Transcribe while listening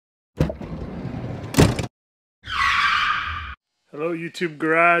Hello YouTube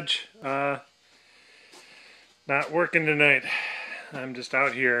garage. Not working tonight. I'm just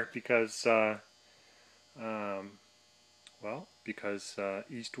out here because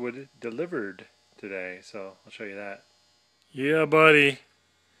Eastwood delivered today, so I'll show you that. Yeah, buddy.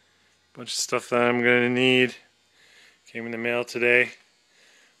 Bunch of stuff that I'm gonna need. Came in the mail today.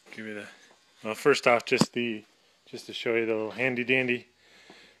 Give you the first off, just to show you the little handy dandy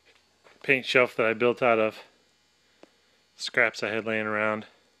paint shelf that I built out of scraps I had laying around.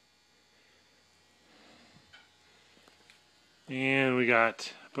 And we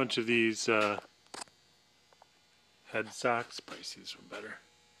got a bunch of these head socks. Probably see this one better.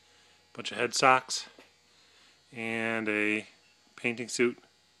 Bunch of head socks and a painting suit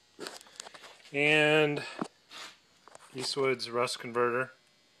and Eastwood's rust converter.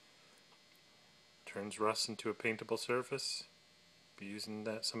 Turns rust into a paintable surface. Be using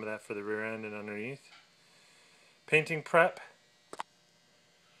some of that for the rear end and underneath. Painting prep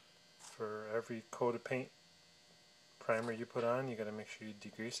for every coat of paint primer you put on. You got to make sure you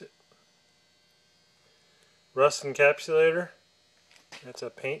degrease it. Rust encapsulator. That's a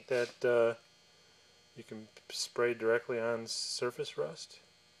paint that you can spray directly on surface rust.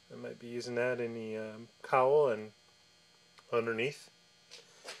 I might be using that in the cowl and underneath.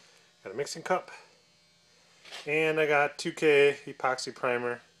 Got a mixing cup. And I got 2K epoxy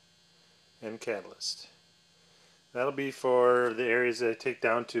primer and catalyst. That'll be for the areas that I take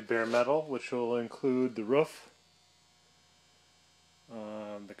down to bare metal, which will include the roof,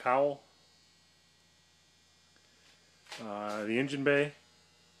 the cowl, the engine bay,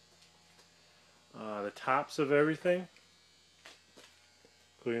 the tops of everything,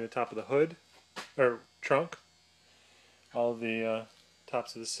 including the top of the hood, or trunk, all the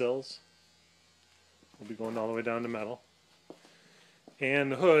tops of the sills will be going all the way down to metal,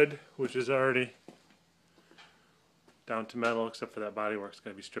 and the hood, which is already down to metal except for that bodywork's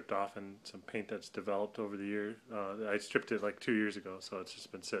going to be stripped off and some paint that's developed over the years. I stripped it like 2 years ago, so it's just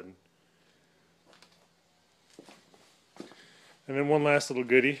been sitting. And then one last little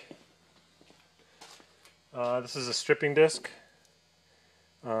goodie. This is a stripping disc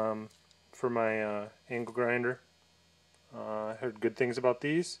for my angle grinder. I heard good things about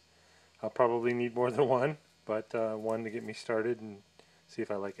these. I'll probably need more than one, but one to get me started and see if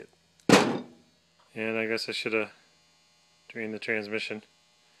I like it. And I guess I should have drained the transmission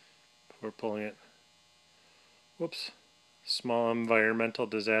before pulling it. Whoops. Small environmental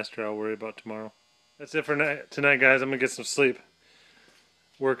disaster I'll worry about tomorrow. That's it for tonight, guys. I'm going to get some sleep.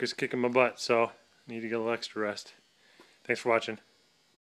 Work is kicking my butt, so I need to get a little extra rest. Thanks for watching.